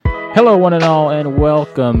Hello, one and all, and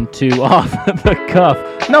welcome to Off the Cuff.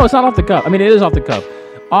 No, it's not Off the Cuff. I mean, it is Off the Cuff.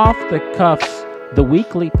 Off the Cuff's The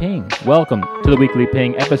Weekly Ping. Welcome to The Weekly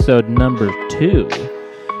Ping, episode number 2.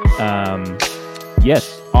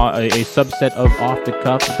 Yes, a subset of Off the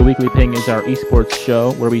Cuff. The Weekly Ping is our esports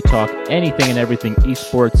show where we talk anything and everything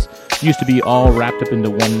esports. Used to be all wrapped up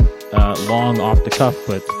into one long Off the Cuff,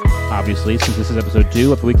 but obviously, since this is episode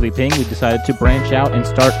 2 of The Weekly Ping, we decided to branch out and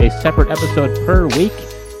start a separate episode per week,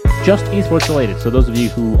 just esports related. So those of you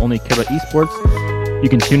who only care about esports, you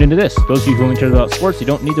can tune into this. Those of you who only care about sports, you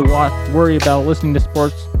don't need to worry about listening to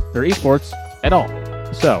sports or esports at all.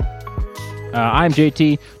 So, I'm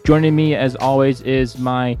JT. Joining me, as always, is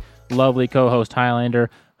my lovely co-host,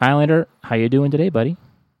 Highlander. Highlander, how you doing today, buddy?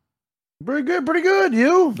 Pretty good.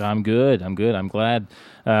 You? I'm good. I'm glad.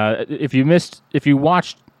 If you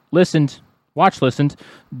listened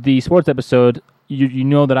the sports episode, you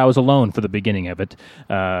know that I was alone for the beginning of it.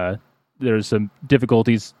 There's some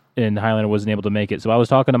difficulties, and Highlander wasn't able to make it, so I was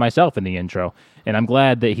talking to myself in the intro, and I'm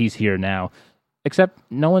glad that he's here now. Except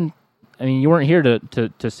no one, I mean, you weren't here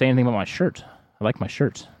to say anything about my shirt. I like my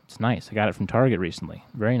shirt. It's nice. I got it from Target recently.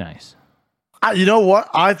 Very nice. You know what?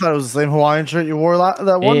 I thought it was the same Hawaiian shirt you wore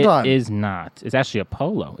that one time. It is not. It's actually a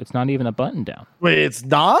polo. It's not even a button down. Wait, it's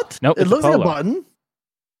not? Nope. It looks like a button.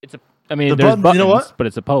 There's buttons, you know what? But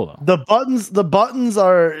it's a polo. The buttons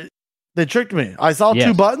are, they tricked me. I saw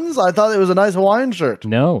two buttons. I thought it was a nice Hawaiian shirt.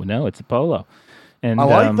 No, it's a polo. And I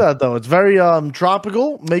like that, though. It's very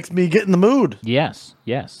tropical. Makes me get in the mood. Yes.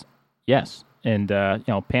 And,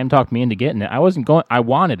 Pam talked me into getting it. I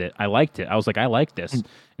wanted it. I liked it. I was like, I like this.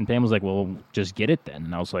 And Pam was like, well, just get it then.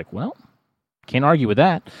 And I was like, well, can't argue with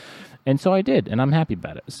that. And so I did, and I'm happy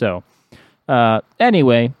about it. So,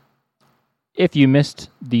 anyway, if you missed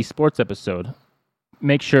the sports episode,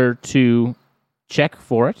 make sure to check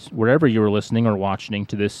for it wherever you were listening or watching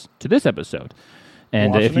to this episode.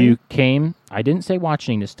 And if you came, I didn't say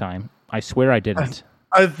watching this time. I swear I didn't.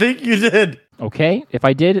 I think you did. Okay, if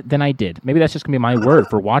I did, then I did. Maybe that's just gonna be my word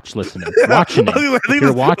for watching. Watching it. If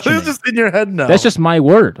you're watching it's just in your head now. That's just my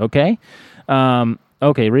word. Okay.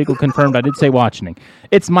 Okay. Regal confirmed. I did say watching.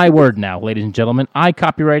 It's my word now, ladies and gentlemen. I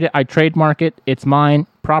copyright it. I trademark it. It's mine.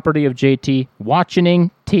 Property of JT.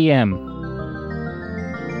 Watching TM.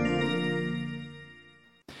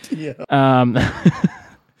 Yeah. I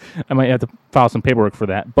might have to file some paperwork for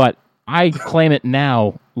that, but I claim it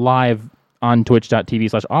now live on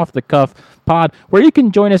twitch.tv/offthecuffpod, where you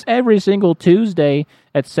can join us every single Tuesday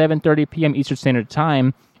at 7:30 p.m. Eastern Standard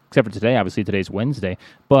Time, except for today. Obviously, today's Wednesday,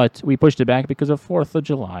 but we pushed it back because of 4th of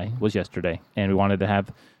July was yesterday, and we wanted to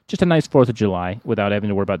have just a nice 4th of July without having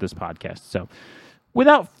to worry about this podcast. So,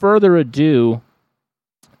 without further ado,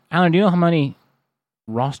 Alan, do you know how many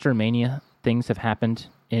roster mania things have happened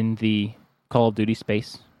in the Call of Duty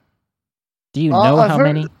space? Do you know how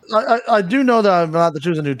many? I do know that I'm about to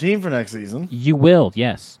choose a new team for next season. You will,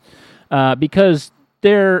 yes. Because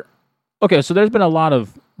so there's been a lot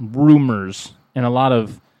of rumors and a lot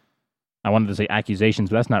of, I wanted to say accusations,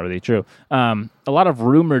 but that's not really true. A lot of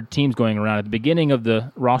rumored teams going around. At the beginning of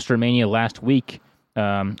the roster mania last week,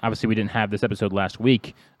 obviously we didn't have this episode last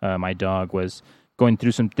week. My dog was going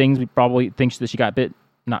through some things. We probably think that she got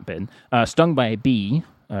stung by a bee.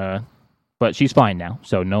 But she's fine now,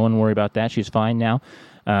 so no one worry about that. She's fine now.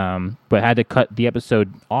 But had to cut the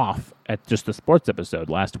episode off at just the sports episode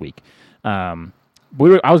last week. I was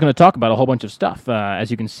going to talk about a whole bunch of stuff. As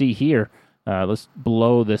you can see here, let's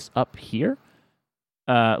blow this up here.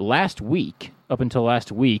 Up until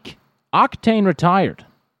last week, Octane retired.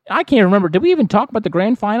 I can't remember. Did we even talk about the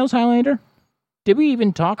grand finals, Highlander? Did we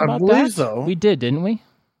even talk about that? I believe so. We did, didn't we?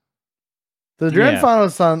 The grand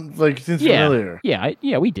finals seems familiar.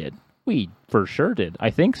 Yeah, we did. We for sure did. I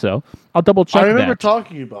think so. I'll double check that. I remember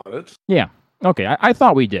talking about it. Yeah. Okay. I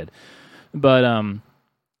thought we did. But,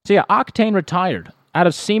 Octane retired out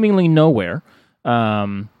of seemingly nowhere.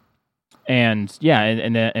 And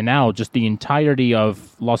now just the entirety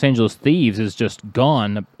of Los Angeles Thieves is just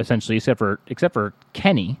gone, essentially, except for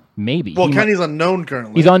Kenny, maybe. Well, Kenny's unknown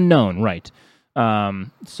currently. He's unknown, right.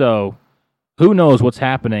 So who knows what's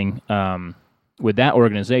happening with that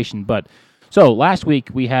organization, but so last week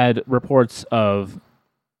we had reports of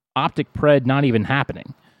OpTic Pred not even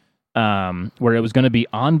happening, where it was going to be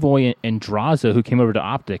Envoy and Draza who came over to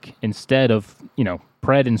OpTic instead of,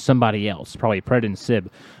 Pred and somebody else, probably Pred and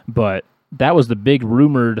Sib. But that was the big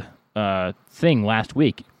rumored thing last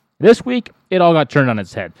week. This week, it all got turned on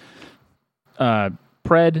its head.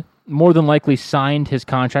 Pred more than likely signed his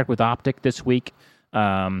contract with OpTic this week.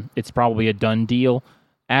 It's probably a done deal.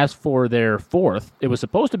 As for their fourth, it was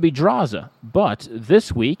supposed to be Draza, but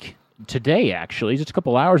this week, today, actually, just a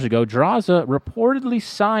couple hours ago, Draza reportedly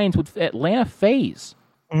signs with Atlanta FaZe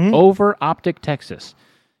over OpTic Texas.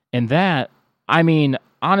 And that, I mean,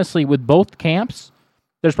 honestly, with both camps,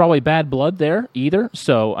 there's probably bad blood there either.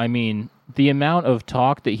 So, I mean, the amount of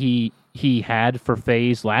talk that he had for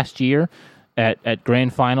FaZe last year at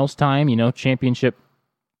grand finals time, championship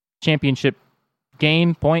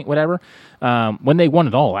game, point, whatever, when they won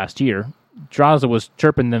it all last year, Draza was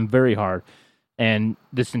chirping them very hard. And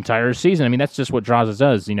this entire season, I mean, that's just what Draza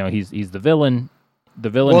does. He's the villain.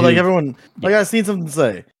 Well, like everyone, like I've seen something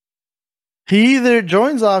say. He either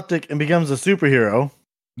joins OpTic and becomes a superhero.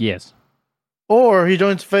 Yes. Or he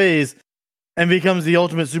joins FaZe and becomes the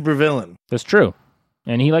ultimate supervillain. That's true.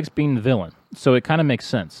 And he likes being the villain. So it kind of makes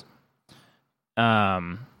sense.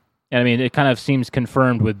 And I mean, it kind of seems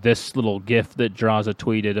confirmed with this little GIF that Draza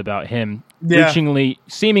tweeted about him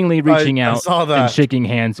seemingly reaching out and shaking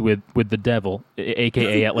hands with the devil,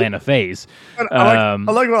 a.k.a. Atlanta FaZe. I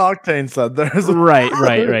like what Octane said there.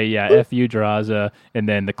 Right. Yeah, F you, Draza, and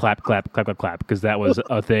then the clap, because that was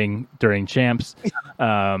a thing during Champs.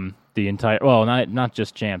 The entire, well, not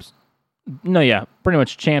just Champs. No, yeah, pretty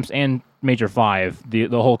much Champs and Major 5. The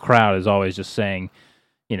whole crowd is always just saying,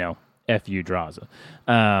 F you, Draza,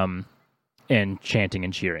 and chanting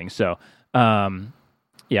and cheering. So,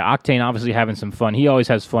 Octane obviously having some fun. He always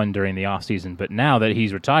has fun during the off season, but now that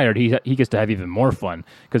he's retired, he gets to have even more fun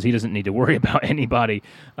because he doesn't need to worry about anybody.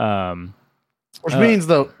 Which means,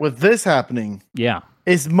 though, with this happening,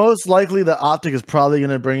 it's most likely that OpTic is probably going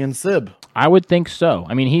to bring in Sib. I would think so.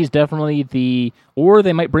 I mean, he's definitely or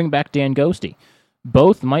they might bring back Dan Ghosty.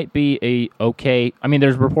 Both might be okay. I mean,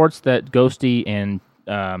 there's reports that Ghosty and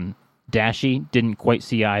Dashy didn't quite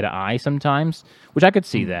see eye to eye sometimes, which I could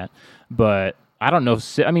see that, but I don't know.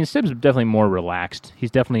 I mean, Sib's definitely more relaxed.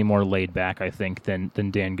 He's definitely more laid back, I think, than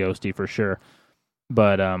Dan Ghosty for sure.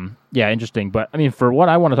 But interesting. But I mean, for what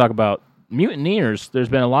I want to talk about, Mutineers, there's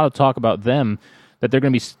been a lot of talk about them that they're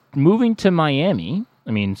going to be moving to Miami.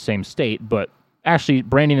 I mean, same state, but actually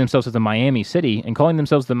branding themselves as the Miami City and calling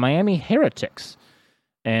themselves the Miami Heretics.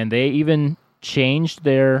 And they even changed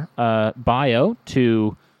their bio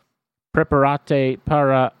to Preparate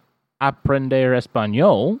para aprender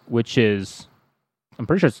español, which is, I'm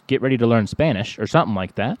pretty sure it's get ready to learn Spanish or something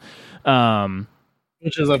like that.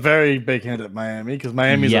 Which is a very big hint at Miami, because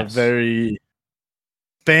Miami is a very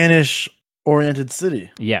Spanish-oriented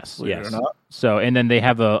city. Yes. So, and then they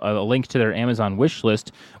have a link to their Amazon wish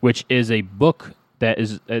list, which is a book that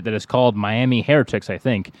is called Miami Heretics, I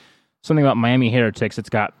think. Something about Miami Heretics. It's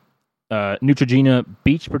got Neutrogena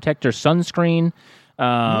Beach Protector sunscreen.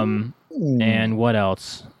 And what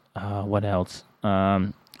else? I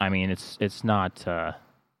mean, it's not.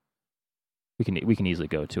 We can easily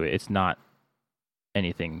go to it. It's not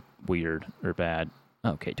anything weird or bad.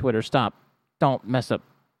 Okay, Twitter, stop! Don't mess up,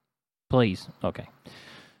 please. Okay.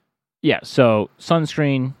 Yeah. So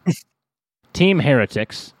sunscreen, Team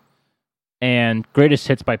Heretics, and Greatest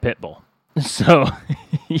Hits by Pitbull. So,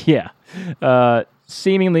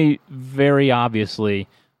 seemingly very obviously,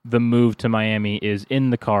 the move to Miami is in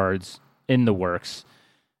the cards, in the works,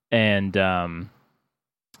 and I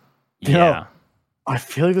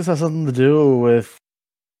feel like this has something to do with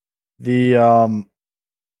the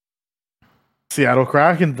Seattle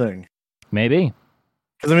Kraken thing. Maybe,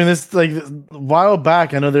 because I mean, this a while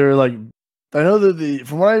back. I know they were that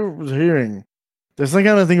from what I was hearing, there's some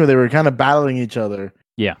kind of thing where they were kind of battling each other.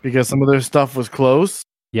 Yeah, because some of their stuff was close.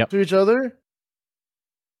 To each other.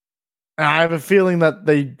 And I have a feeling that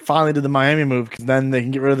they finally did the Miami move, because then they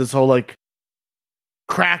can get rid of this whole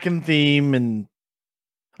Kraken theme, and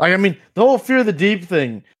I mean, the whole Fear of the Deep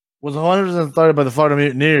thing was 100% started by the Florida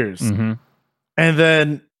Mutineers, and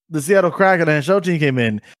then the Seattle Kraken NHL team came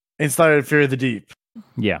in and started Fear of the Deep.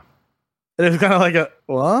 Yeah, and it was kind of like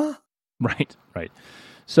what? Right.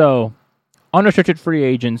 So, unrestricted free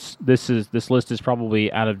agents. This list is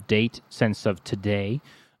probably out of date since of today,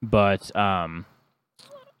 but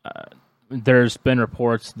there's been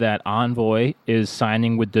reports that Envoy is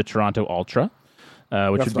signing with the Toronto Ultra,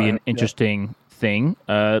 which would be an interesting thing.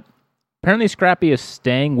 Apparently, Scrappy is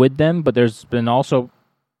staying with them, but there's been also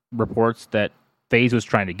reports that FaZe was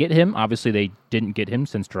trying to get him. Obviously, they didn't get him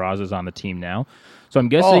since Draza is on the team now. So I'm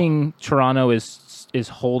guessing Toronto is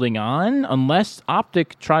holding on unless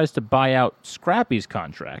OpTic tries to buy out Scrappy's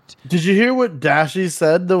contract. Did you hear what Dashy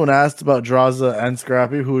said though when asked about Draza and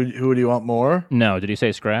Scrappy? Who would you want more? No, did he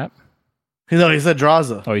say Scrap? No, he said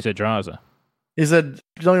Draza. Oh, he said Draza. He said,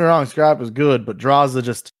 don't get me wrong, Scrap is good, but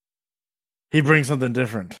Draza he brings something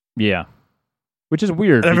different. Yeah. Which is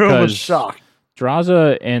weird. Everyone was shocked.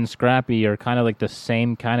 Draza and Scrappy are kind of like the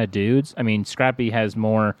same kind of dudes. I mean, Scrappy has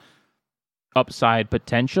more upside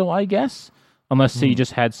potential, I guess, unless he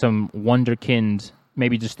just had some wonderkind.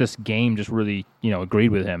 Maybe just this game just really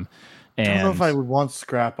agreed with him. And I don't know if I would want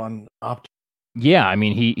scrap on OpTic. Yeah, I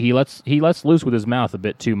mean he lets loose with his mouth a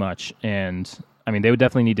bit too much, and I mean they would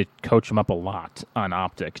definitely need to coach him up a lot on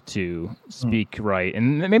OpTic to speak right,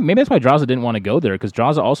 and maybe that's why Draza didn't want to go there, because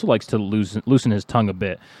Draza also likes to loosen his tongue a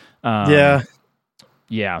bit.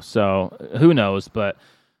 Yeah. So who knows? But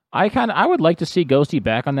I would like to see Ghosty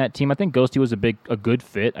back on that team. I think Ghosty was a good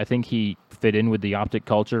fit. I think he fit in with the OpTic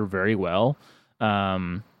culture very well.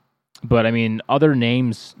 But I mean, other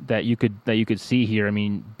names that you could see here. I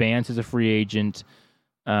mean, Bance is a free agent.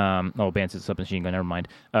 Bance is a submachine gun. Never mind.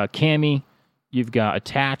 Cammy, you've got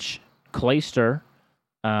Attach, Clayster,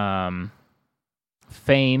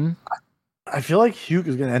 Fame. I feel like Hugh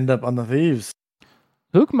is going to end up on the Thieves.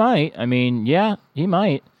 Hook might. I mean, yeah, he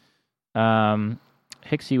might.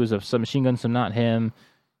 Hixie was a submachine gun, so not him.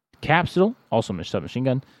 Capsule, also a submachine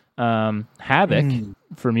gun. Havoc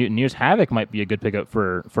for Mutineers. Havoc might be a good pickup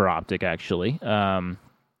for OpTic, actually.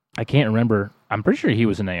 I can't remember. I'm pretty sure he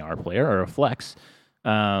was an AR player or a flex.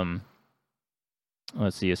 Let's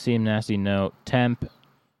see. A Seam Nasty note. Temp,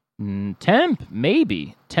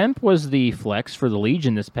 maybe. Temp was the flex for the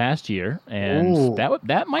Legion this past year, and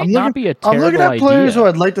that might not be a terrible idea. I'm looking at players who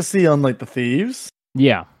I'd like to see on like the Thieves.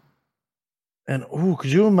 Yeah. And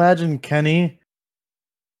could you imagine Kenny,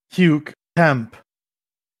 Hugh, Temp?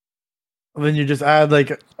 Then you just add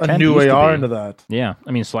like a new AR into that. Yeah,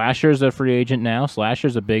 I mean Slasher's a free agent now.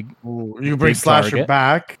 Slasher's a big. You bring Slasher target.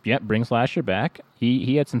 Back. Yep, bring Slasher back.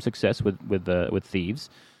 He had some success with Thieves.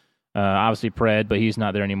 Obviously Pred, but he's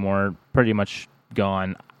not there anymore. Pretty much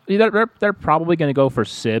gone. They're probably going to go for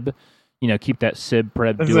Sib. Keep that Sib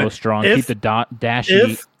Pred duo strong. Keep the Dashy.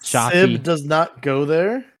 If Sib does not go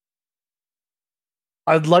there,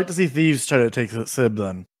 I'd like to see Thieves try to take the Sib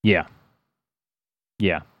then. Yeah.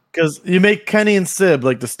 Because you make Kenny and Sib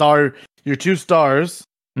like your two stars,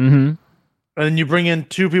 and then you bring in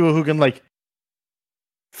two people who can like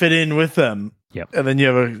fit in with them. Yep. And then you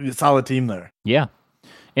have a solid team there. Yeah.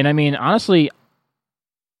 And I mean, honestly,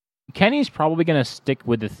 Kenny's probably going to stick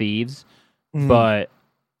with the Thieves, but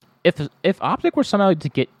if OpTic were somehow to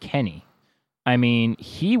get Kenny, I mean,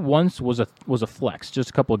 he once was a flex, just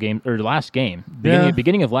a couple of games, or last game,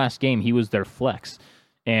 beginning of last game, he was their flex.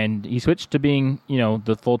 And he switched to being,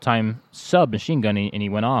 the full-time sub machine gun, and he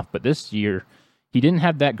went off. But this year, he didn't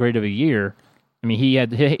have that great of a year. I mean, he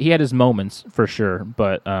had his moments for sure,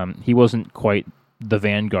 but he wasn't quite the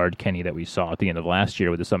Vanguard Kenny that we saw at the end of last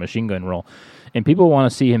year with the submachine gun role. And people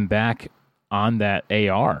want to see him back on that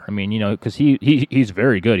AR. I mean, because he's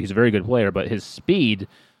very good. He's a very good player, but his speed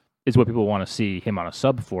is what people want to see him on a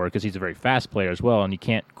sub for, because he's a very fast player as well, and you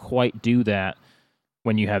can't quite do that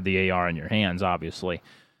when you have the AR in your hands, obviously.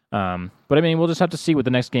 But I mean, we'll just have to see what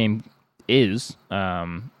the next game is.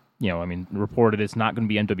 I mean, reported it's not going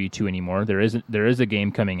to be MW2 anymore. There is a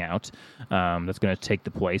game coming out that's going to take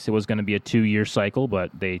the place. It was going to be a 2-year cycle,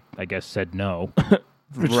 but they, I guess, said no.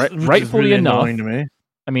 Rightfully really enough. Annoying to me.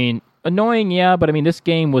 I mean, annoying, yeah, but I mean, this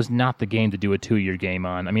game was not the game to do a 2-year game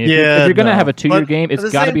on. I mean, if you're going to have a 2-year game,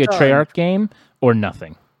 it's got to be a Treyarch game or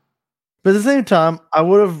nothing. But at the same time, I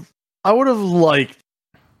would have liked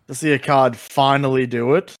to see a COD finally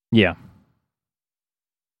do it. Yeah.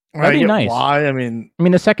 That'd be nice. Why? I mean,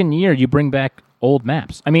 the second year you bring back old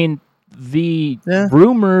maps. I mean, the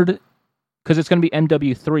rumored, because it's going to be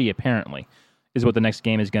MW3 apparently, is what the next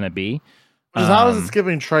game is going to be. How is it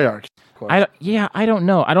skipping Treyarch? I don't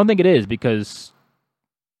know. I don't think it is, because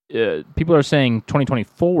people are saying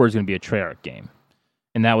 2024 is going to be a Treyarch game,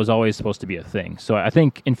 and that was always supposed to be a thing. So I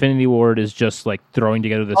think Infinity Ward is just like throwing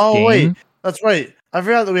together this game. Oh wait, that's right. I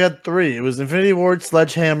forgot that we had 3. It was Infinity Ward,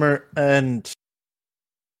 Sledgehammer, and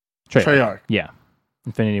Treyarch. Yeah.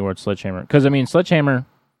 Infinity Ward, Sledgehammer. Because, I mean, Sledgehammer,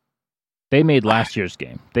 they made last year's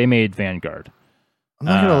game. They made Vanguard. I'm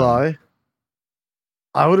not going to lie.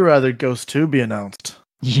 I would rather Ghost 2 be announced.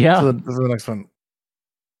 Yeah. For the next one.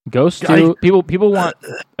 Ghost 2. People want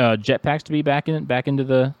jetpacks to be back into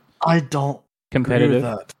the I don't competitive. Agree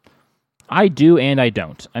with that. I do and I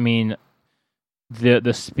don't. I mean,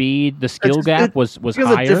 the speed, the skill gap was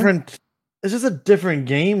higher. It's just a different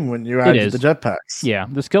game when you add the jetpacks. Yeah,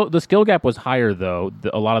 the skill gap was higher though.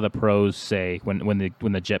 A lot of the pros say when the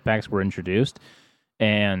jetpacks were introduced,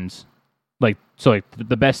 and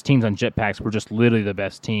the best teams on jetpacks were just literally the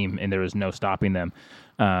best team, and there was no stopping them.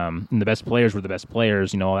 And the best players were the best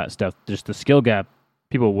players. All that stuff. Just the skill gap.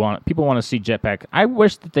 People want to see jetpack. I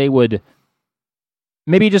wish that they would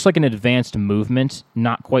maybe just like an advanced movement,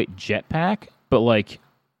 not quite jetpack, but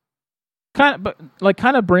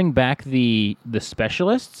kind of bring back the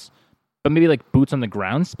specialists, but maybe like boots on the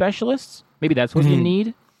ground specialists. Maybe that's what you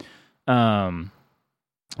need. Yeah.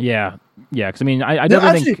 Because I mean, I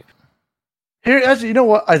never think. Here, actually, you know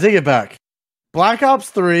what? I take it back. Black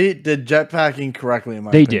Ops 3 did jetpacking correctly in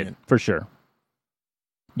my opinion. They did, for sure.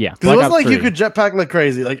 Yeah. Because it wasn't like 3. You could jetpack like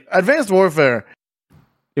crazy. Like Advanced Warfare,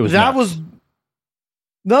 it was nothing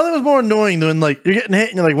was more annoying than like you're getting hit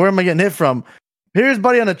and you're like, where am I getting hit from? Here's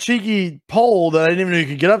buddy on a cheeky pole that I didn't even know you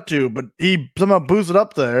could get up to, but he somehow boosted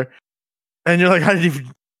up there. And you're like, I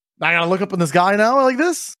gotta look up on this guy now like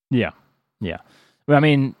this? Yeah. But I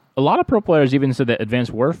mean, a lot of pro players even said that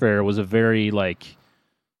Advanced Warfare was a very like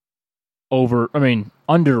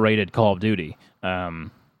underrated Call of Duty,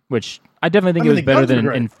 which I definitely think it was better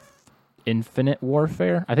than Infinite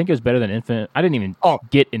Warfare. I think it was better than Infinite. I didn't even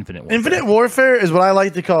get Infinite Warfare. Infinite Warfare is what I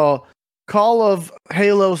like to call Call of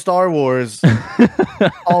Halo Star Wars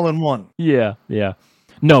all in one. Yeah.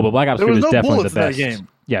 No, but Black Ops 3 was definitely the best. That game.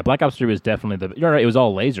 Yeah, Black Ops 3 was definitely you're right, it was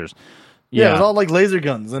all lasers. Yeah, it was all like laser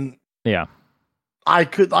guns. And yeah. I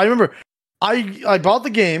remember I bought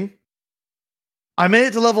the game. I made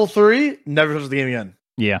it to level 3, never touched the game again.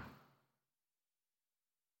 Yeah.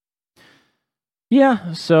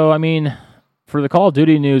 Yeah, so I mean, for the Call of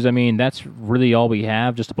Duty news, I mean, that's really all we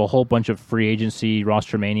have. Just a whole bunch of free agency,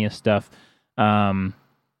 roster mania stuff.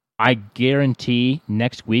 I guarantee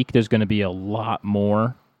next week there's going to be a lot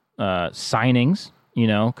more signings,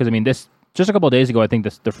 because I mean, this just a couple of days ago, I think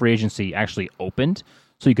the free agency actually opened,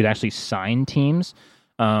 so you could actually sign teams.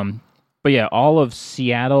 But yeah, all of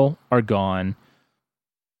Seattle are gone,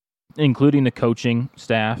 including the coaching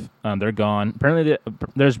staff. They're gone. Apparently,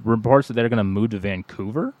 there's reports that they're going to move to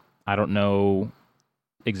Vancouver. I don't know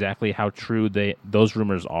exactly how true those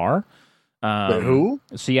rumors are. Who?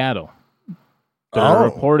 Seattle. They're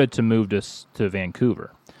reported to move to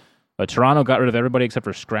Vancouver. But Toronto got rid of everybody except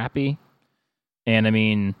for Scrappy. And I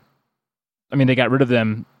mean, they got rid of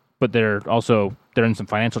them, but they're in some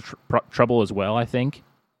financial trouble as well, I think.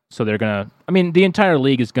 So they're gonna. I mean, the entire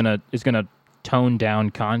league is gonna tone down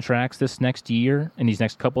contracts this next year and these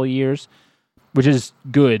next couple of years, which is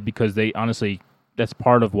good because they honestly that's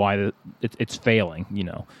part of why it's failing.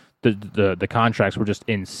 The contracts were just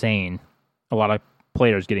insane. A lot of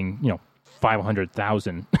players getting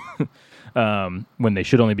 $500,000 when they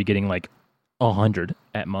should only be getting like $100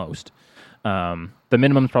 at most. The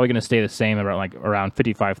minimum is probably going to stay the same around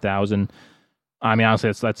 $55,000. I mean,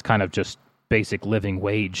 honestly, that's kind of just basic living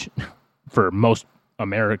wage for most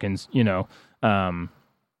Americans. Not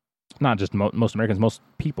just most Americans, most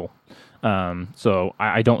people. So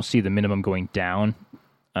I don't see the minimum going down,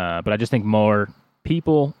 but I just think more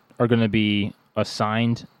people are going to be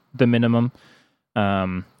assigned the minimum.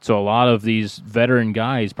 So a lot of these veteran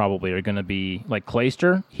guys probably are going to be like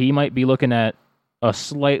Clayster. He might be looking at a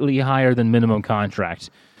slightly higher than minimum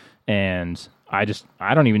contract, and I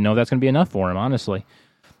don't even know if that's going to be enough for him, honestly.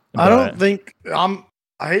 I don't think I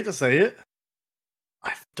hate to say it.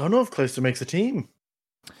 I don't know if Clayster makes a team.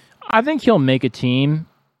 I think he'll make a team,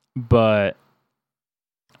 but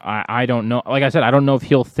I don't know. Like I said, I don't know if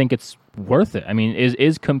he'll think it's worth it. I mean,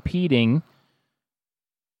 is competing.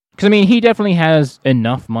 Because, I mean, he definitely has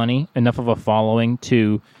enough money, enough of a following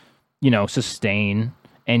to, sustain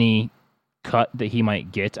any cut that he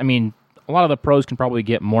might get. I mean, a lot of the pros can probably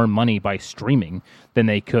get more money by streaming than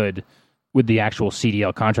they could with the actual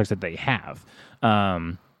CDL contracts that they have.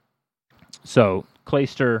 So,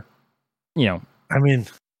 Clayster, I mean,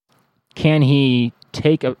 can he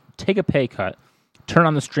take a pay cut, turn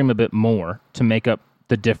on the stream a bit more to make up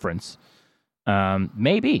the difference?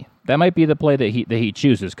 Maybe that might be the play that he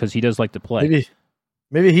chooses because he does like to play.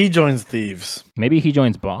 Maybe he joins Thieves. Maybe he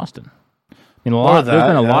joins Boston. I mean, there's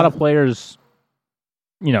been a lot of players,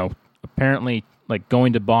 apparently like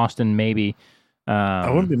going to Boston. Maybe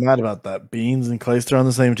I wouldn't be mad about that. Beans and Clayster on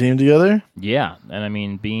the same team together. Yeah, and I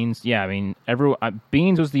mean Beans. Yeah, I mean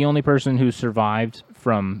Beans was the only person who survived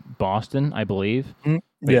from Boston, I believe.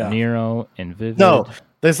 Yeah, Nero and Vivid. No,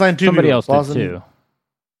 they signed two. Somebody else Boston. did too.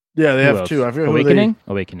 Yeah, they have two. I forget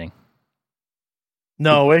Awakening.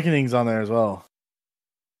 No, Awakening's on there as well.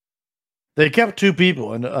 They kept two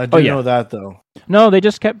people, and I do know that though. No, they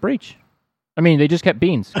just kept Breach. I mean, they just kept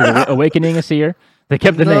Beans. Awakening is here. They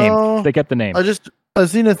kept the name. They kept the name. I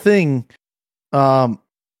seen a thing. Where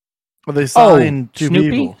they signed two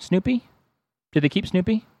people. Snoopy. Did they keep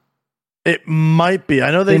Snoopy? It might be.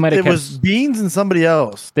 I know it was Beans and somebody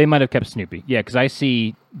else. They might have kept Snoopy. Yeah, because I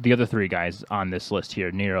see the other three guys on this list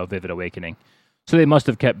here: Nero, Vivid, Awakening. So they must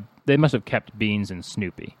have kept Beans and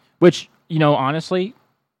Snoopy. Which, honestly,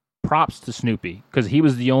 props to Snoopy because he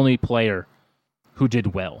was the only player who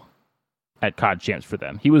did well at COD Champs for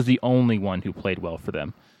them. He was the only one who played well for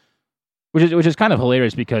them. which is kind of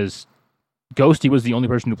hilarious because Ghosty was the only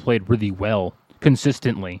person who played really well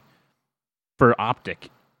consistently for OpTic,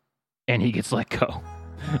 and he gets let go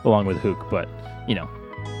along with Hook. But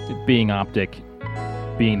being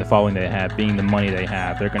OpTic, being the following they have, being the money they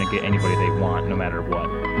have, they're going to get anybody they want, no matter what,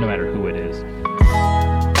 no matter who it is.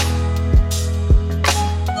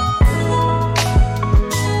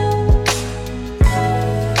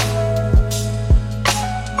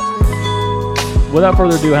 Without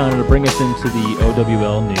further ado, Hunter, to bring us into the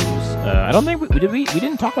OWL news. I don't think we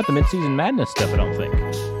didn't talk about the Midseason Madness stuff. I don't think.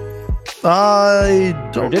 I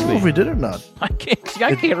don't know if we did or not. I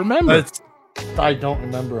can't remember. I don't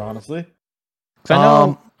remember, honestly.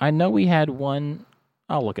 I know we had one.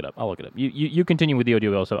 I'll look it up. You continue with the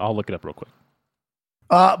OWL, so I'll look it up real quick.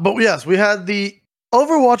 But yes, we had the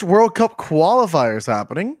Overwatch World Cup qualifiers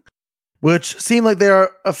happening, which seem like they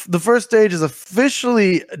are the first stage is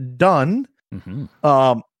officially done.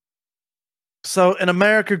 Mm-hmm. So in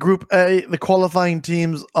America Group A, the qualifying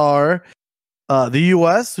teams are the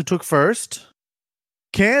US, who took first,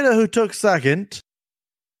 Canada, who took second,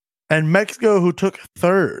 and Mexico, who took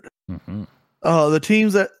third. Mm-hmm. The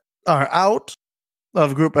teams that are out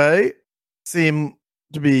of Group A seem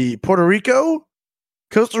to be Puerto Rico,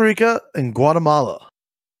 Costa Rica, and Guatemala.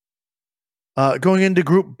 Going into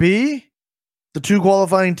Group B, the two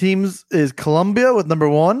qualifying teams is Colombia with number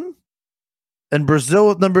 1 and Brazil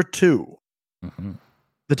with number 2. Mm-hmm.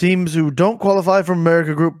 The teams who don't qualify from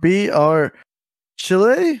America Group B are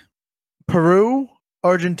Chile, Peru,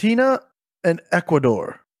 Argentina, and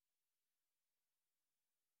Ecuador.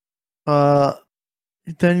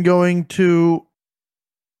 Then going to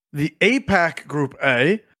the APAC Group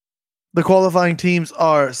A, the qualifying teams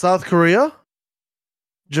are South Korea,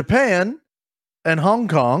 Japan, and Hong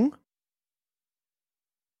Kong.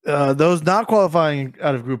 Those not qualifying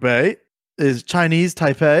out of Group A is Chinese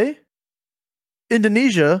Taipei,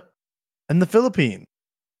 Indonesia, and the Philippines.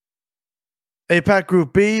 APAC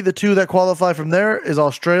Group B, the two that qualify from there is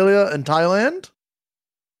Australia and Thailand,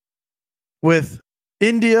 with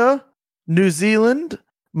India, New Zealand,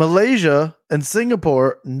 Malaysia, and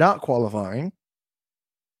Singapore not qualifying.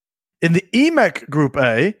 In the EMEC Group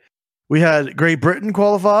A, we had Great Britain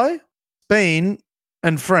qualify, Spain,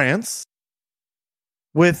 and France,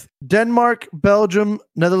 with Denmark, Belgium,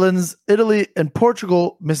 Netherlands, Italy, and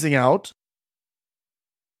Portugal missing out.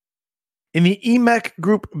 In the EMEC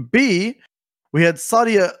Group B, we had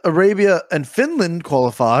Saudi Arabia and Finland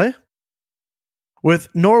qualify, with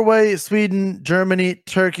Norway, Sweden, Germany,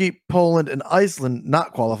 Turkey, Poland, and Iceland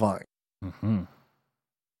not qualifying. Mm-hmm.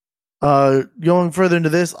 Going further into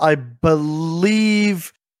this, I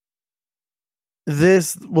believe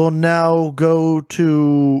this will now go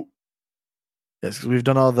to... Yes, because we've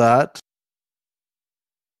done all that.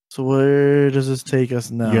 So where does this take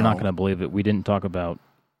us now? You're not going to believe it. We didn't talk about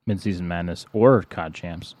Midseason Madness or COD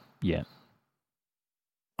Champs yet.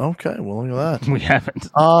 Okay, well, look at that. We haven't.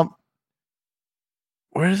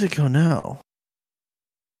 Where does it go now?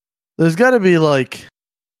 There's got to be like...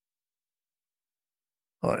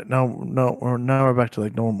 All right, now we're back to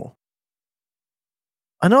like normal.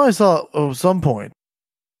 I know I saw at some point.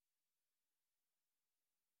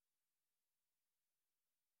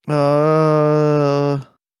 40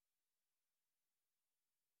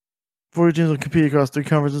 teams will compete across 3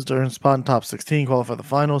 conferences to earn a spot in top 16, qualify the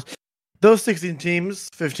finals. Those 16 teams,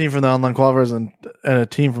 15 from the online qualifiers and a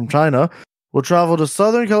team from China, will travel to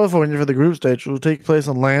Southern California for the group stage, which will take place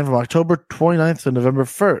on land from October 29th to November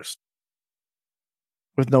 1st,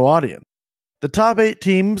 with no audience. The top 8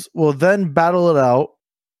 teams will then battle it out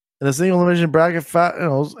in a single elimination bracket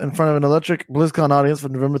finals in front of an electric BlizzCon audience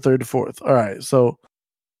from November 3rd to 4th. All right, so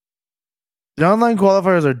the online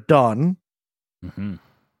qualifiers are done. Mm-hmm.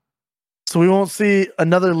 So we won't see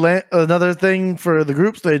another thing for the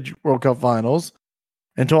group stage World Cup finals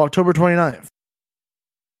until October 29th.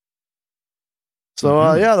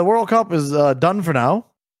 So, yeah, the World Cup is done for now.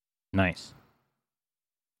 Nice.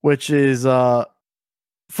 Which is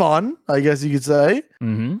fun, I guess you could say.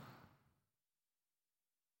 Mm-hmm.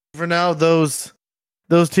 For now, those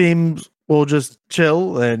teams will just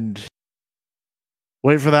chill and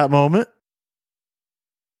wait for that moment.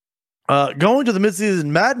 Going to the Midseason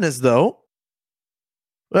Madness, though,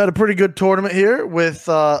 we had a pretty good tournament here with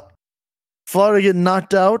Florida getting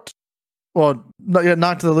knocked out. Well, not yet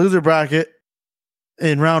knocked to the loser bracket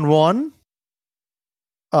in round 1.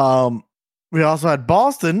 We also had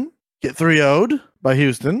Boston get 3-0'd by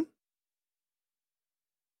Houston.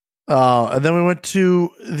 And then we went to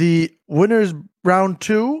the winners round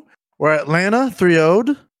 2, where Atlanta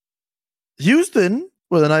 3-0'd Houston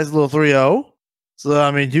with a nice little 3-0. So,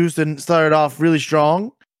 I mean, Houston started off really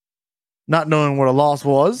strong. not knowing what a loss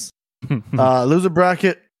was. Loser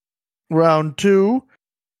bracket round 2,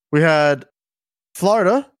 we had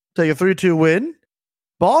Florida take a 3-2 win.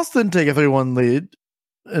 Boston take a 3-1 lead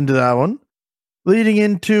into that one, leading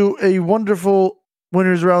into a wonderful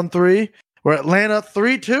winners round 3 where Atlanta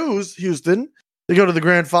 3-2s Houston to go to the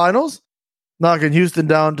grand finals, knocking Houston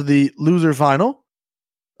down to the loser final.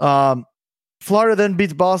 Florida then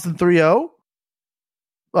beats Boston 3-0.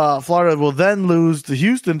 Florida will then lose to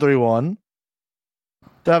Houston 3-1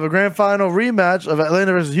 to have a grand final rematch of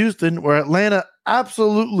Atlanta versus Houston, where Atlanta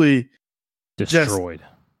absolutely destroyed.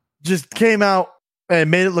 Just came out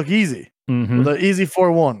and made it look easy. With an easy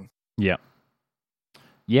 4-1. Yeah.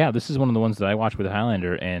 Yeah, this is one of the ones that I watched with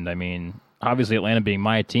Highlander, and I mean, obviously Atlanta being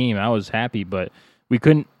my team, I was happy, but we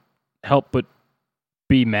couldn't help but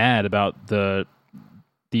be mad about the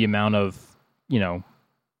amount of,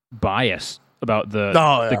 bias about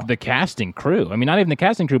the casting crew. I mean, not even the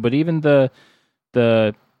casting crew, but even the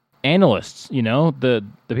analysts, the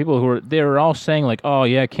people they were all saying like, oh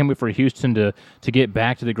yeah, can't wait for Houston to get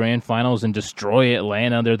back to the grand finals and destroy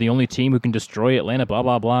Atlanta. They're the only team who can destroy Atlanta, blah,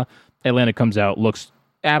 blah, blah. Atlanta comes out, looks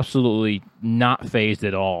absolutely not phased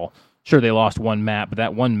at all. Sure, they lost one map, but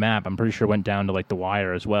that one map I'm pretty sure went down to like the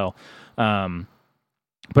wire as well.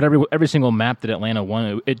 But every single map that Atlanta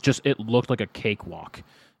won, it looked like a cakewalk,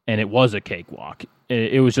 and it was a cakewalk.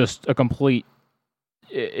 It was just a complete.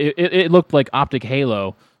 It looked like OpTic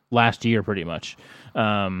Halo last year, pretty much,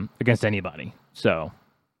 against anybody. So,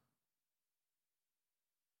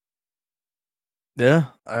 yeah,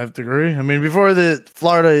 I have to agree. I mean, before the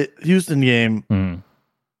Florida Houston game,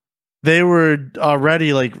 they were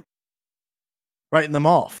already like writing them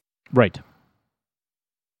off. Right.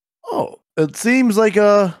 Oh, it seems like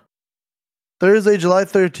Thursday, July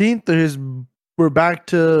 13th. We're back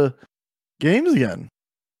to games again.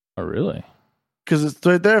 Oh, really? Because it's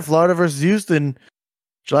right there, Florida versus Houston,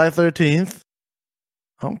 July 13th.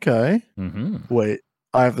 Okay. Wait,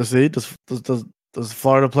 I have to see. Does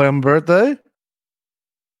Florida play on my birthday?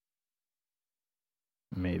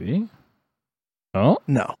 Maybe. Oh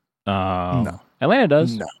no. No. Atlanta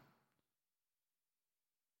does. No.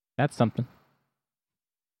 That's something.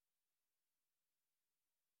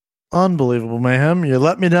 Unbelievable, Mayhem. You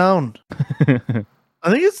let me down. I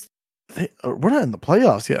think we're not in the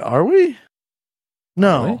playoffs yet, are we?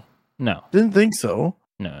 No. Really? No. Didn't think so.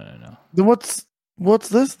 No. Then what's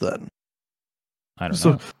this then? I don't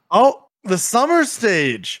know. Oh, the summer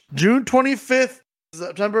stage. June 25th,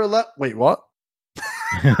 September 11th. Wait, what?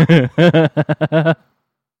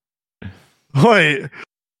 Wait.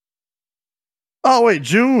 Oh, wait,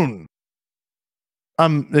 June.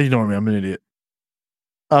 Ignore me. I'm an idiot.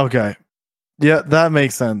 Okay. Yeah, that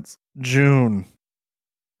makes sense. June.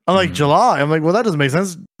 I'm like, July. I'm like, well, that doesn't make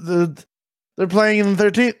sense. They're playing in the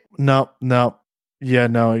 13th. No. Yeah,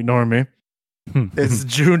 no, ignore me. It's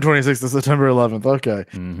June 26th to September 11th. Okay.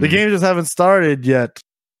 The games just haven't started yet.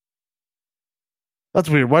 That's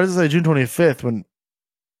weird. Why does it say June 25th when...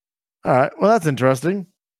 All right. Well, that's interesting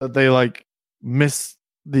that they miss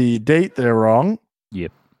the date. They're wrong.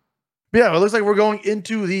 Yep. But yeah, it looks like we're going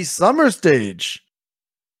into the summer stage,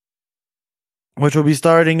 which will be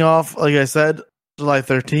starting off, like I said, July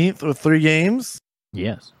 13th with 3 games.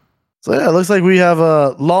 Yes. So yeah, it looks like we have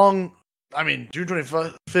a long... June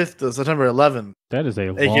 25th to September 11th. That is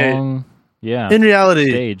a long... Yeah. In reality,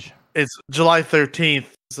 stage. It's July 13th,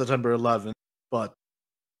 September 11th, but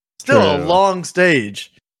still a long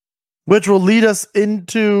stage, which will lead us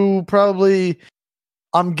into probably...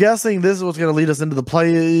 I'm guessing this is what's going to lead us into the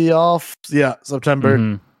playoffs. Yeah,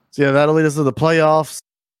 September. So yeah, that'll lead us to the playoffs,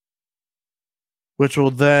 which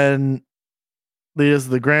will then lead us to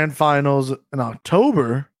the grand finals in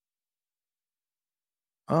October.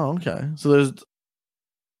 Oh, okay. So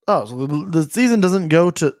the season doesn't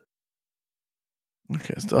go to...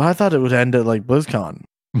 Okay, so I thought it would end at BlizzCon.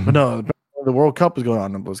 But no, the World Cup is going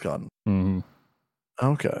on in BlizzCon.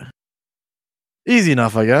 Okay. Easy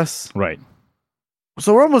enough, I guess. Right.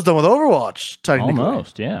 So we're almost done with Overwatch, technically.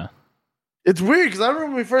 Almost, yeah. It's weird because I remember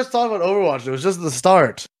when we first talked about Overwatch, it was just the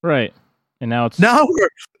start. Right. And now it's... Now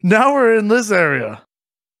we're in this area.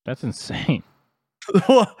 That's insane.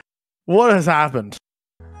 What has happened?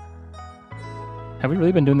 Have we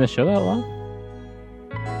really been doing this show that long?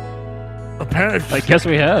 Apparently. I guess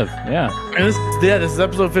we have, yeah. And this is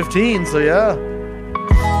episode 15, so yeah.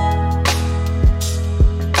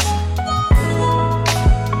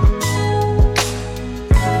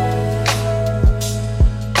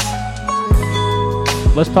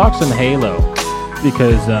 Let's talk some Halo,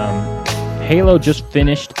 because Halo just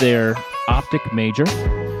finished their OpTic major,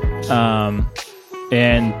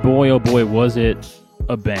 and boy, oh boy, was it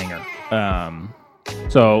a banger.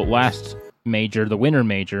 So last major, the winter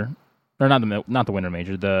major, or not the winter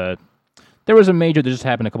major. There was a major that just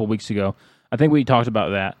happened a couple weeks ago. I think we talked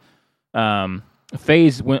about that.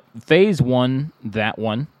 FaZe won that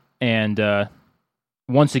one, and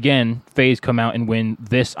once again, FaZe come out and win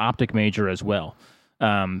this OpTic major as well.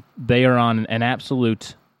 They are on an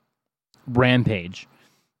absolute rampage.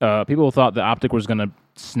 People thought that OpTic was going to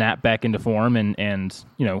snap back into form and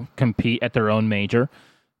compete at their own major.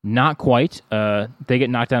 Not quite. They get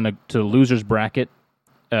knocked down to the losers bracket,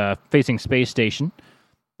 facing Space Station.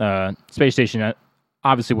 Space Station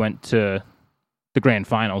obviously went to the grand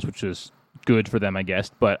finals, which was good for them, I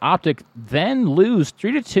guess. But OpTic then lose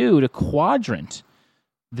 3-2 to Quadrant,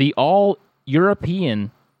 the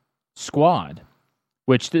all-European squad.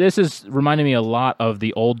 Which this is reminding me a lot of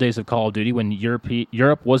the old days of Call of Duty when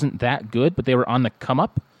Europe wasn't that good, but they were on the come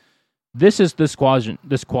up. This is this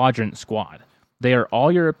Quadrant squad. They are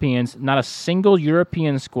all Europeans. Not a single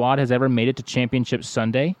European squad has ever made it to Championship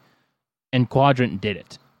Sunday, and Quadrant did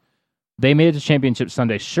it. They made it to Championship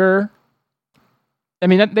Sunday, sure. I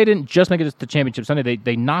mean, they didn't just make it to Championship Sunday.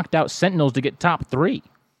 They knocked out Sentinels to get top 3.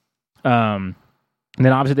 And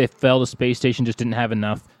then obviously they fell to Space Station, just didn't have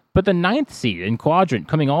enough. But the 9th seed in Quadrant,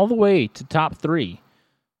 coming all the way to top 3,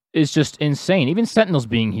 is just insane. Even Sentinels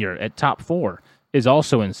being here at top 4 is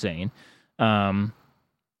also insane.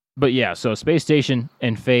 But yeah, so Space Station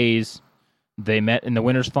and FaZe, they met in the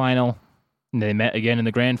winners final, and they met again in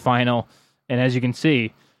the grand final. And as you can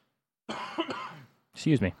see,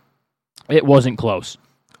 excuse me, it wasn't close.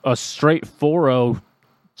 A straight 4-0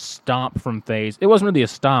 stomp from FaZe. It wasn't really a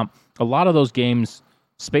stomp. A lot of those games,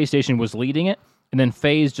 Space Station was leading it, and then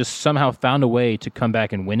FaZe just somehow found a way to come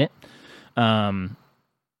back and win it.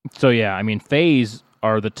 So yeah, I mean, FaZe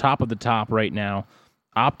are the top of the top right now.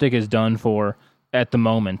 OpTic is done for at the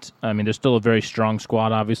moment. I mean, they're still a very strong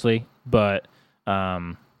squad, obviously, but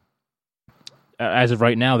as of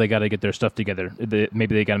right now, they got to get their stuff together.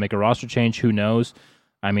 Maybe they got to make a roster change. Who knows?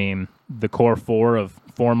 I mean, the core 4 of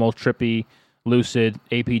Formal, Trippy, Lucid,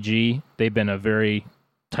 APG, they've been a very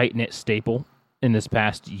tight-knit staple in this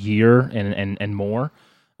past year and more.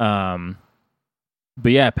 But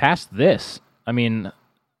yeah, past this, I mean,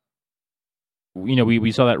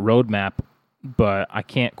 we saw that roadmap, but I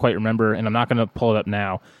can't quite remember, and I'm not going to pull it up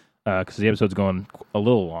now because the episode's going a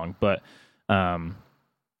little long. But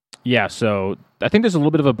yeah, so I think there's a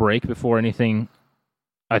little bit of a break before anything.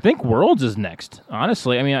 I think Worlds is next,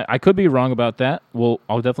 honestly. I mean, I could be wrong about that.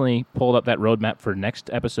 I'll definitely pull up that roadmap for next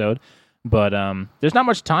episode. But there's not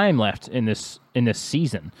much time left in this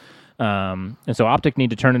season. And so OpTic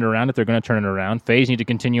need to turn it around if they're going to turn it around. FaZe need to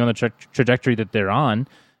continue on the trajectory that they're on,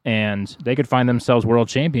 and they could find themselves world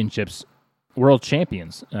champions, especially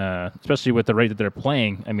with the rate that they're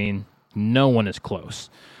playing. I mean, no one is close.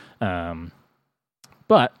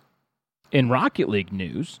 But in Rocket League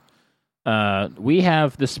news, we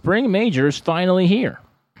have the spring majors finally here.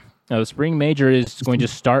 Now, the spring major is going to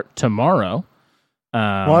start tomorrow.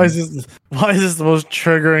 Why is this the most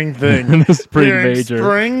triggering thing? The spring major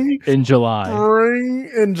in July. Spring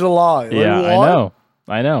in July. Yeah,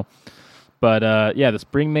 I know. But yeah, the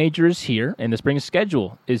spring major is here, and the spring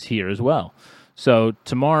schedule is here as well. So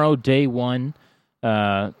tomorrow, day 1,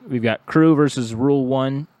 we've got Crew versus Rule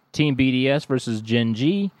 1, Team BDS versus Gen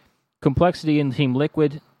G, Complexity and Team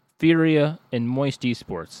Liquid, Furia, and Moist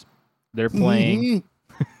Esports. They're playing... Mm-hmm.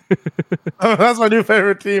 Oh, that's my new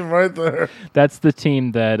favorite team right there. That's the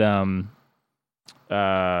team that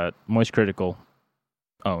Moist Critical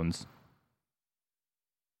owns.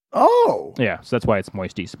 Oh. Yeah, so that's why it's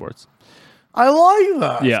Moist Esports. I like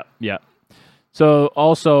that. Yeah. So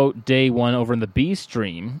also day 1 over in the B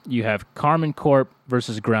stream, you have Carmen Corp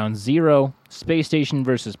versus Ground Zero, Space Station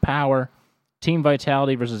versus Power, Team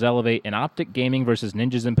Vitality versus Elevate, and OpTic Gaming versus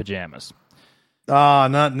Ninjas in Pajamas.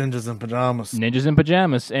 Not Ninjas in Pajamas. Ninjas in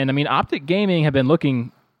Pajamas. And, I mean, OpTic Gaming have been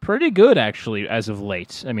looking pretty good, actually, as of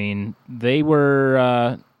late. I mean, they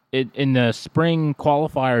were in the spring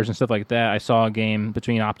qualifiers and stuff like that. I saw a game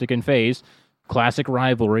between OpTic and FaZe, classic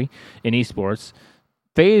rivalry in esports.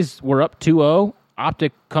 FaZe were up 2-0.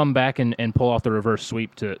 OpTic come back and pull off the reverse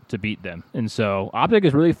sweep to beat them. And so OpTic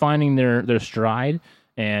is really finding their stride,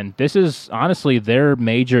 and this is honestly their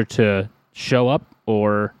major to show up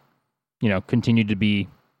or... continue to be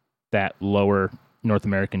that lower North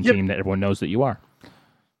American team that everyone knows that you are.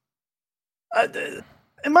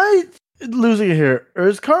 Am I losing it here? Or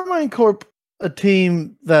is Carmine Corp a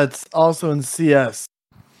team that's also in CS?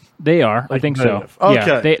 They are. I think so. Okay.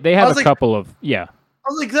 Yeah, they have a couple of... Yeah. I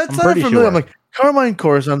was like, that's not familiar. Sure. I'm like, Carmine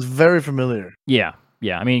Corp sounds very familiar. Yeah.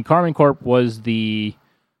 I mean, Carmine Corp was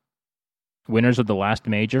winners of the last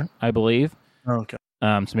major, I believe. Okay.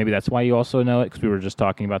 So maybe that's why you also know it, because we were just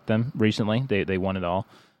talking about them recently. They won it all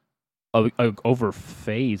over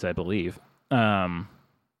FaZe, I believe.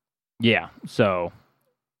 Yeah. So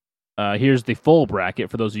here's the full bracket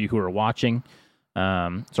for those of you who are watching.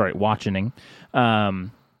 Watching.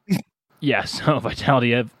 Yeah. So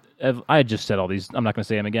Vitality. I just said all these. I'm not going to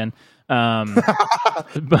say them again.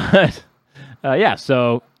 But yeah.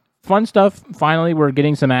 So. Fun stuff. Finally, we're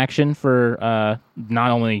getting some action for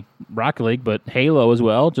not only Rocket League, but Halo as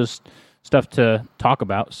well. Just stuff to talk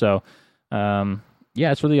about. So, yeah,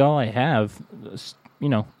 that's really all I have.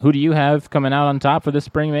 Who do you have coming out on top for this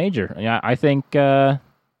spring major? Yeah, I think... oh,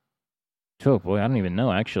 boy, I don't even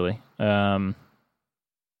know, actually.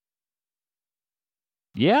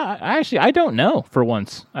 Yeah, I don't know for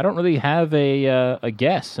once. I don't really have a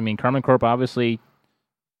guess. I mean, Karman Corp, obviously,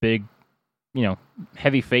 big...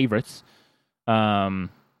 heavy favorites. I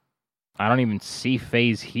don't even see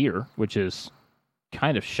FaZe here, which is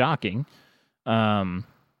kind of shocking. OpTic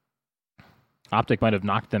might have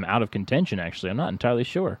knocked them out of contention, actually. I'm not entirely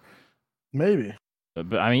sure. Maybe.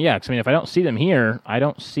 But I mean, yeah, because if I don't see them here, I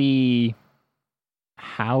don't see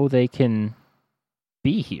how they can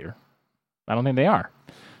be here. I don't think they are.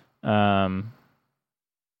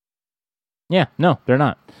 Yeah, no, they're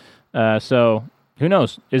not. So... who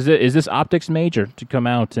knows? Is this OpTic's major to come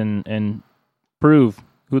out and prove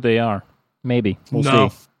who they are? Maybe. We'll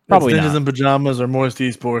see. Probably Ninjas not. in Pajamas or Moist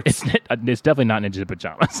Esports. It's definitely not Ninjas in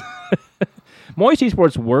Pajamas. Moist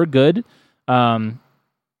Esports were good.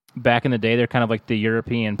 Back in the day, they're kind of like the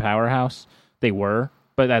European powerhouse. They were.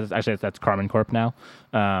 But that's Karman Corp now.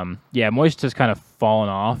 Yeah, Moist has kind of fallen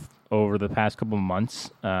off over the past couple of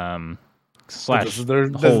months. Slash their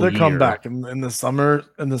comeback in the summer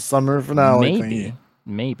finale.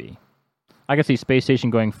 Maybe. I can see Space Station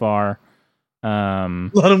going far.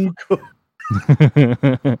 Let them go.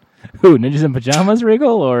 Who, Ninjas in Pajamas,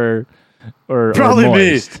 Wriggle, or probably or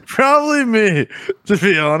me? Probably me. To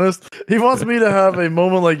be honest, he wants me to have a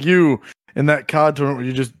moment like you in that COD tournament where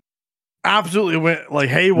you just absolutely went like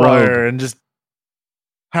haywire and just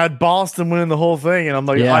had Boston winning the whole thing, and I'm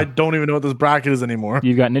like, I don't even know what this bracket is anymore.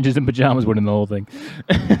 You've got Ninjas in Pajamas winning the whole thing.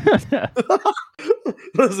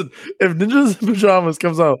 Listen, if Ninjas in Pajamas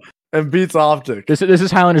comes out and beats OpTic, this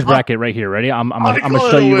is Highlander's bracket right here. Ready? I'm gonna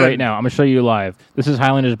show you right now. I'm gonna show you live. This is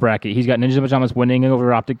Highlander's bracket. He's got Ninjas in Pajamas winning over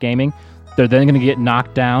OpTic Gaming. They're then gonna get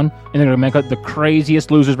knocked down, and they're gonna make up the craziest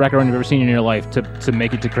losers bracket run you've ever seen in your life to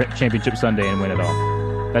make it to Championship Sunday and win it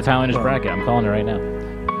all. That's Highlander's bracket. I'm calling it right now.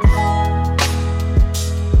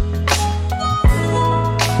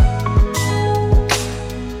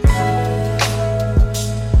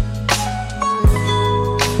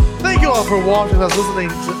 For watching us, listening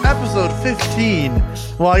to episode 15.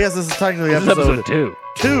 Well, I guess this is technically episode 2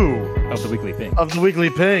 of the Weekly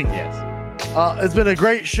Ping. Yes. It's been a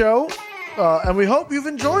great show, and we hope you've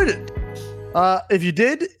enjoyed it. If you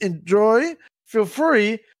did enjoy, feel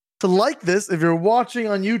free to like this. If you're watching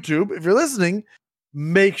on YouTube, if you're listening,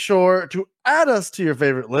 make sure to add us to your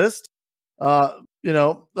favorite list. Follow.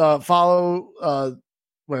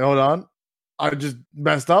 Wait, hold on. I just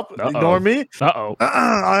messed up. Uh-oh. Ignore me.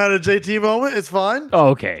 I had a JT moment. It's fine. Oh,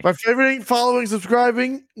 okay. By favoriting, following,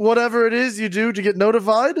 subscribing, whatever it is you do to get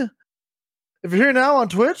notified. If you're here now on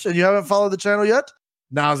Twitch and you haven't followed the channel yet,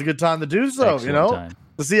 now's a good time to do so. Excellent time.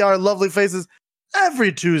 To see our lovely faces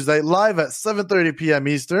every Tuesday live at 7:30 p.m.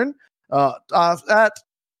 Eastern at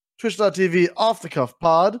twitch.tv Off the Cuff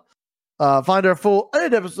Pod. Find our full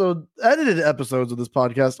edited episodes of this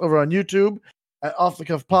podcast over on YouTube at Off the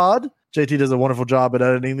Cuff Pod. JT does a wonderful job at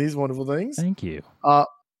editing these wonderful things. Thank you.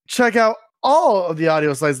 Check out all of the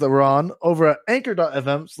audio sites that we're on over at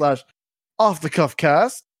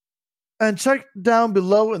anchor.fm/offthecuffcast. And check down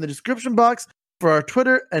below in the description box for our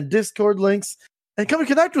Twitter and Discord links. And come and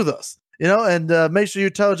connect with us. And make sure you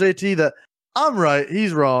tell JT that I'm right,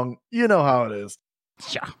 he's wrong. You know how it is.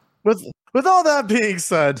 Yeah. With all that being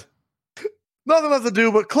said, nothing left to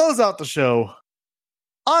do but close out the show.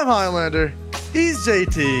 I'm Highlander. He's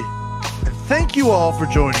JT. And thank you all for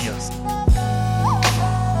joining us.